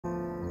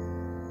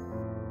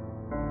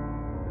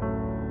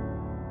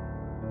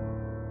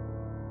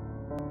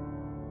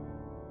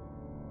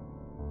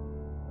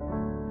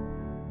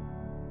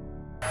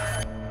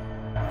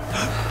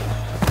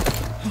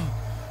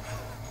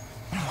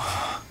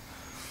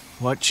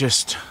What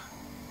just...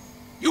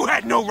 You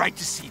had no right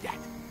to see that.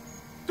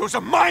 Those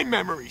are my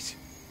memories,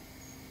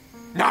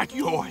 not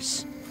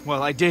yours.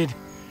 Well, I did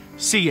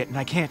see it, and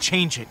I can't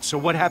change it, so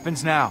what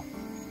happens now?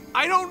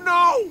 I don't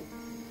know!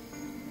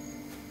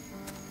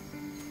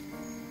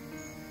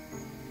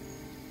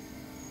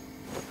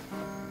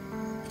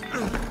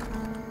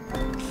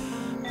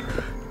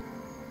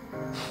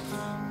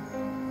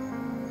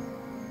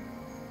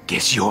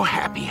 Guess you're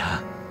happy,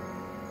 huh?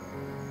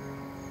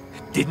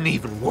 It didn't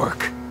even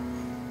work.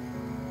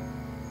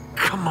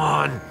 Come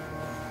on.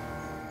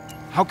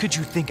 How could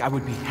you think I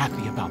would be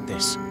happy about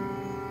this?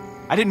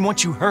 I didn't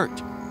want you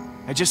hurt.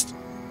 I just...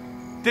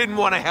 Didn't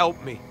want to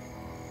help me.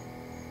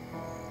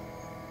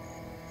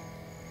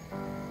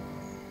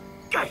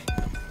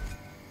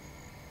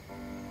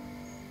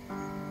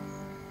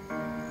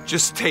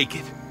 Just take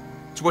it.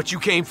 It's what you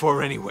came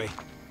for anyway.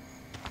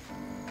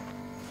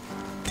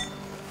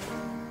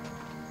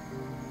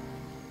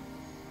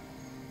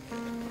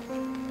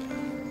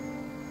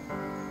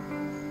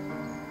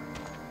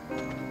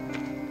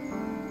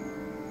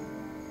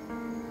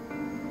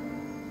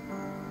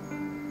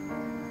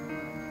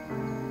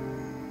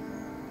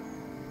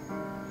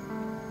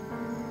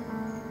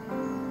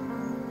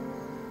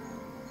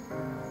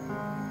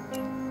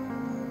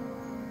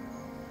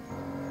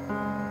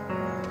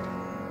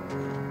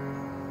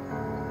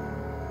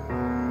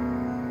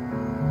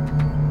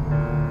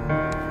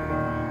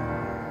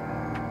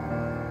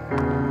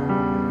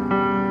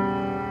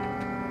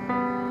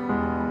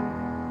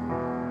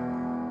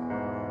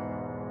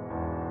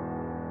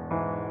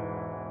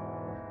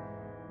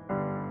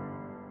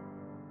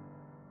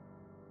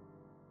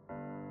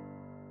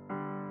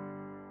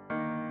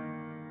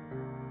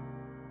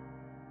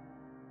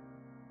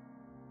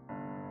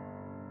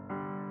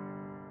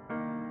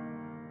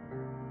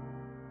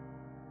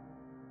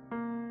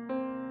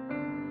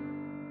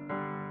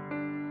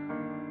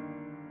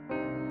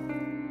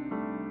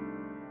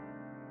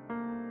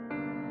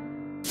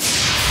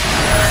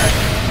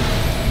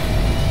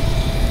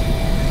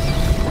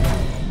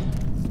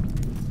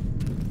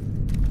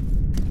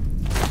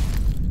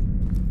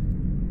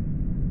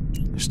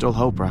 Still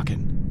hope, Rocket.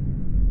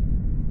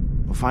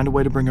 We'll find a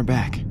way to bring her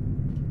back.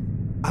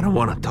 I don't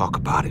want to talk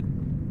about it.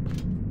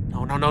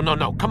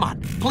 No. Come on.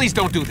 Please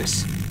don't do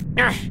this.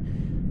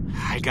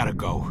 I gotta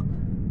go.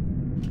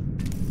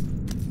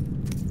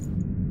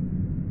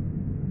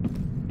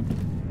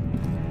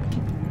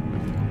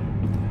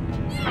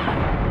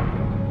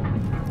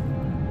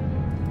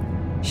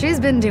 She's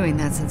been doing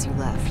that since you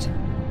left.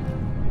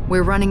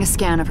 We're running a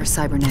scan of her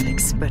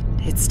cybernetics, but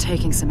it's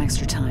taking some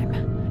extra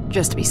time.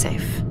 Just to be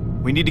safe.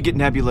 We need to get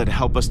Nebula to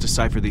help us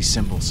decipher these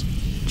symbols.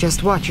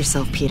 Just watch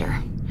yourself,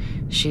 Peter.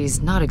 She's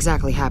not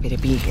exactly happy to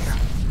be here.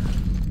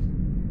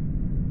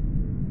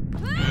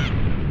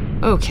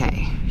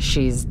 Okay,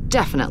 she's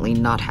definitely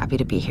not happy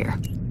to be here.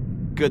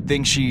 Good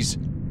thing she's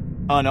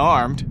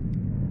unarmed.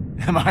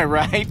 Am I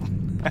right?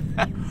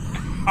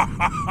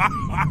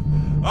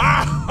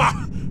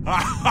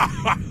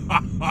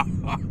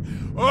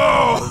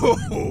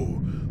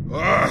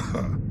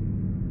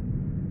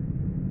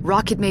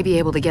 Rocket may be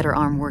able to get her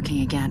arm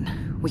working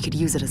again. We could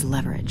use it as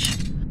leverage.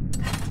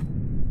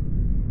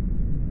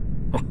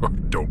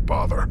 Don't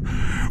bother.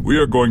 We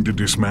are going to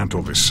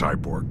dismantle this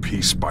cyborg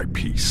piece by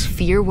piece.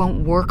 Fear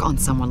won't work on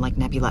someone like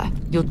Nebula.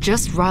 You'll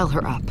just rile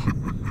her up.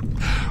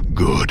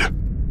 Good.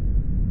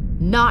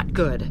 Not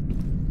good.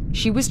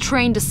 She was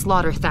trained to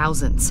slaughter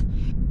thousands.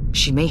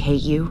 She may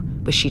hate you,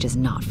 but she does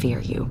not fear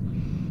you.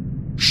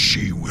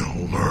 She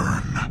will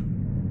learn.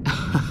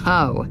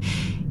 Oh,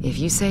 if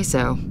you say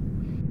so.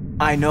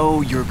 I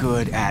know you're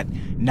good at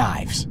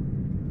knives,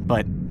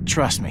 but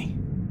trust me,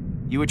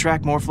 you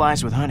attract more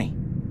flies with honey.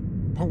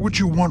 What would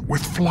you want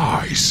with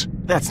flies?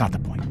 That's not the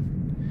point.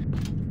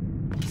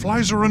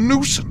 Flies are a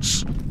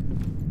nuisance.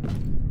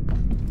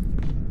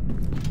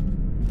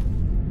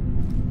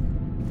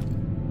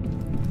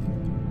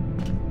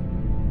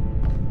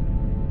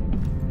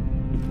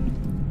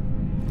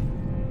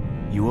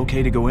 You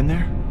okay to go in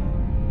there?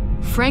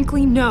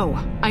 Frankly, no.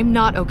 I'm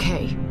not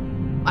okay.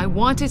 I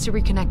wanted to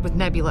reconnect with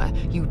Nebula.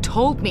 You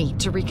told me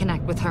to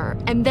reconnect with her,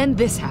 and then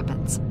this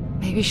happens.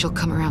 Maybe she'll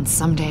come around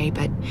someday,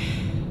 but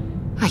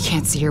I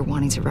can't see her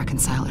wanting to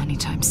reconcile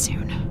anytime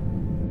soon.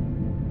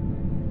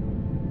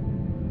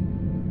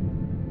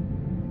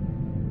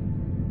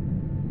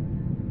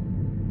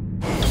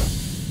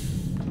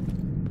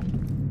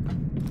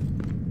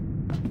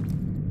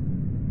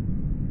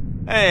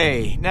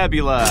 Hey,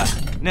 Nebula.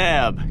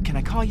 Neb. Can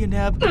I call you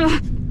Neb?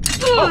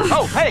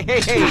 Hey.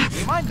 Do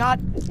you mind not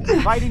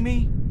inviting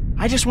me?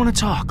 I just want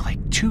to talk like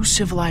two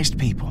civilized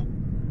people.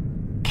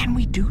 Can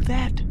we do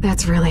that?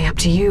 That's really up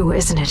to you,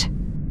 isn't it?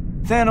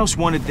 Thanos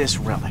wanted this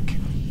relic.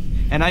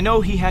 And I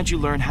know he had you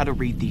learn how to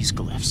read these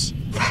glyphs.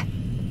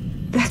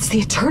 That's the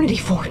Eternity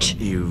Forge.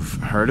 You've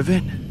heard of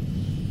it?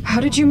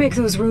 How did you make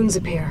those runes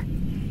appear?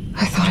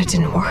 I thought it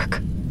didn't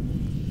work.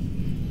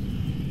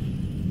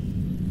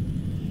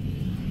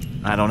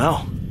 I don't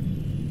know.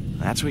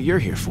 That's what you're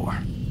here for.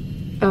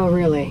 Oh,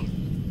 really?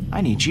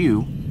 I need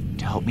you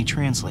to help me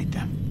translate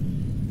them.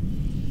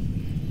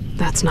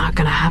 That's not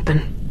gonna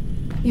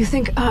happen. You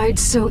think I'd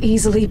so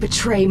easily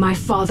betray my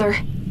father?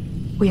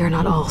 We are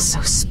not all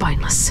so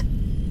spineless.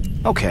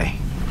 Okay.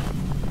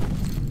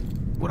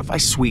 What if I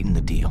sweeten the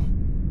deal?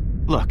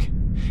 Look,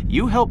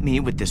 you help me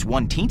with this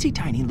one teensy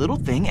tiny little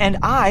thing, and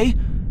I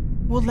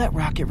will let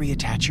Rocket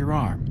reattach your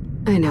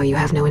arm. I know you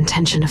have no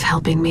intention of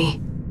helping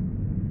me.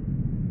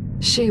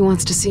 She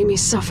wants to see me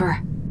suffer.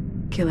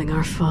 Killing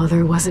our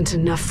father wasn't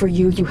enough for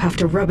you. You have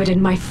to rub it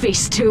in my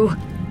face, too.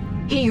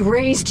 He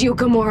raised you,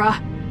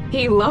 Gamora.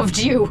 He loved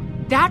you.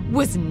 That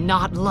was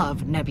not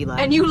love, Nebula.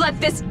 And you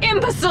let this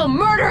imbecile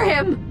murder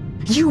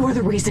him! You were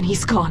the reason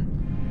he's gone.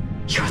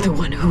 You're the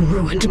one who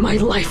ruined my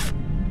life.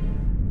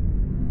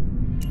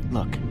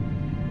 Look,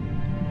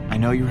 I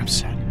know you're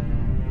upset.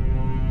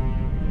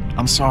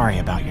 I'm sorry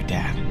about your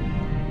dad.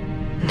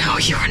 No,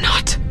 you're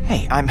not.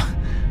 Hey,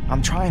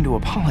 I'm trying to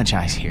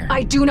apologize here.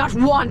 I do not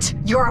want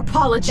your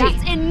apology.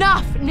 That's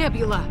enough,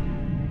 Nebula!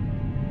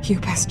 You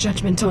pass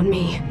judgment on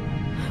me.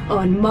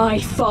 On my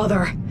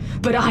father.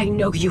 But I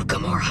know you,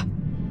 Gamora.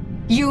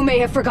 You may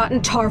have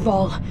forgotten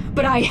Tarval,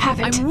 but I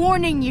haven't. I'm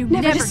warning you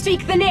Never to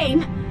speak the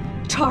name.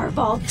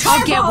 Tarval.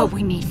 I'll get what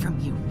we need from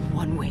you,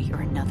 one way or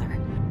another.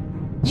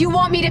 You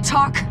want me to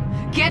talk?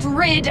 Get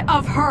rid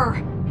of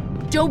her.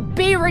 Don't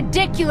be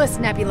ridiculous,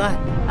 Nebula.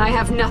 I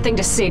have nothing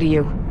to say to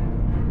you.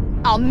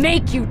 I'll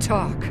make you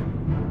talk.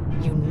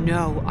 You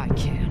know I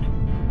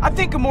can. I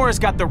think Gamora's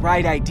got the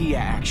right idea,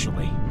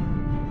 actually.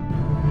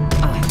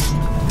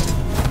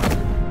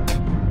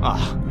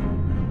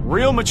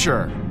 Real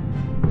mature.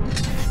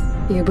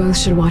 You both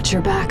should watch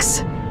your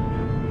backs.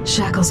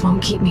 Shackles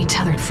won't keep me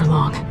tethered for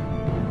long.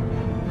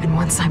 And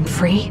once I'm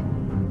free,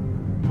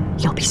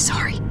 you'll be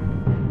sorry.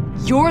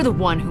 You're the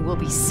one who will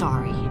be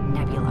sorry,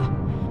 Nebula.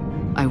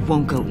 I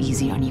won't go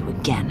easy on you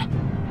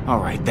again. All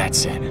right,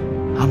 that's it.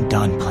 I'm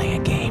done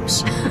playing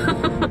games.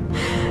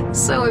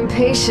 So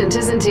impatient,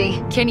 isn't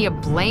he? Can you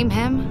blame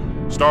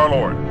him?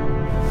 Star-Lord,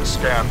 the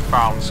scan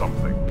found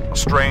something. A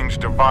strange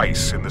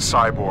device in the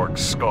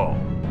cyborg's skull.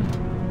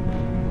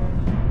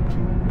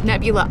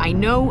 Nebula, I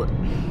know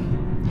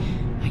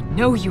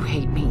you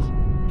hate me.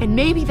 And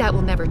maybe that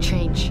will never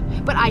change.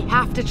 But I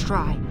have to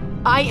try.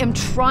 I am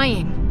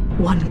trying.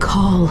 One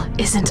call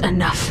isn't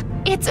enough.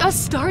 It's a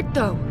start,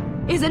 though,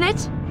 isn't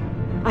it?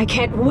 I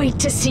can't wait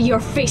to see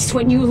your face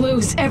when you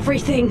lose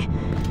everything.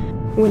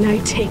 When I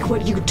take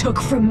what you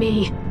took from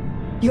me,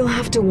 you'll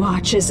have to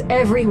watch as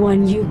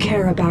everyone you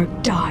care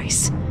about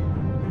dies.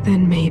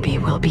 Then maybe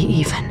we'll be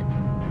even.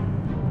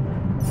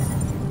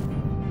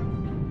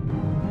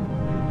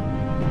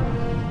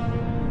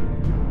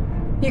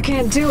 You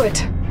can't do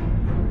it,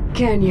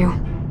 can you?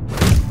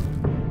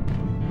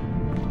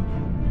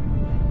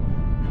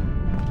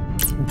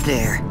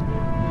 There.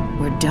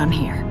 We're done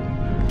here.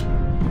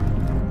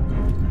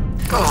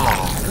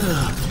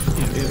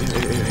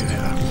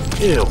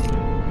 Ew.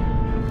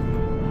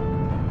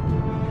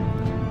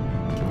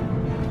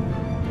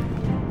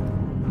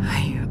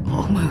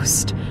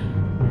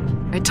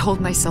 I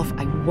told myself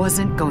I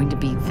wasn't going to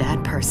be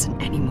that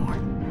person anymore.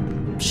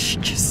 She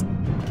just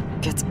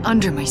gets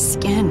under my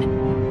skin.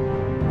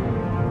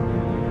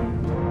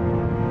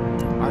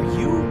 Are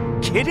you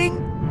kidding?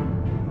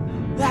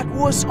 That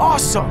was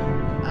awesome!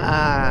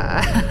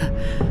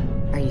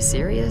 Are you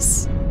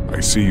serious? I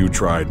see you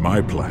tried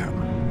my plan.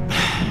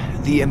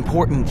 The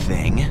important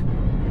thing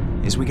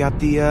is we got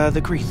the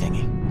Kree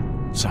thingy.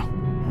 So.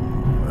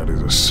 That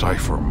is a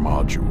cipher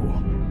module.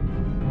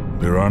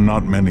 There are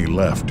not many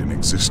left in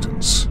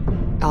existence.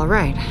 All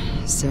right,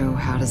 so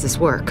how does this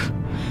work?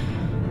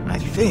 I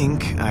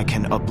think I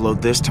can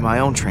upload this to my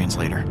own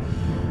translator.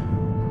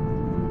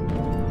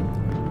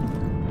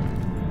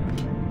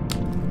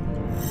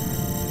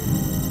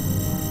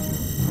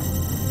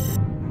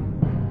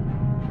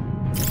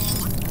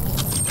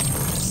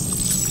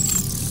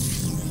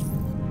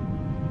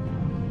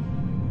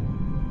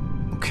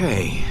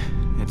 Okay,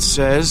 it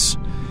says,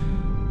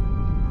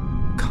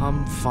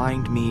 "Come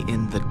find me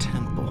in the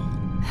temple."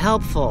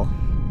 Helpful.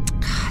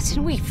 God,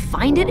 didn't we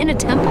find it in a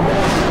temple?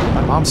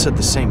 My mom said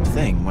the same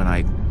thing when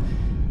I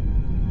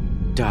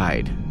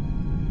died.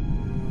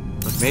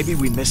 But maybe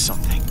we missed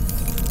something.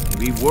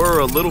 We were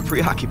a little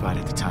preoccupied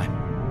at the time.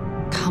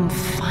 Come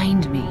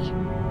find me.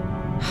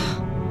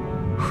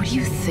 Who do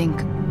you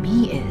think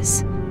me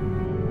is?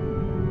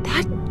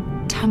 That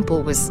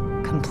temple was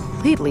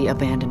completely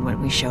abandoned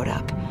when we showed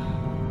up.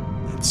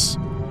 It's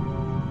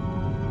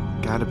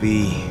gotta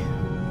be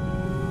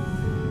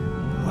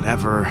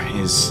whatever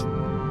is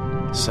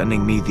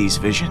sending me these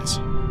visions.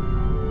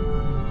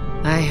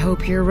 I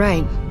hope you're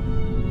right.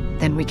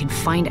 Then we can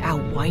find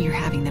out why you're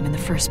having them in the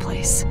first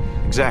place.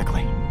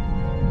 Exactly.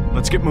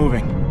 Let's get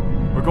moving.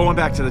 We're going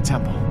back to the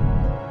temple.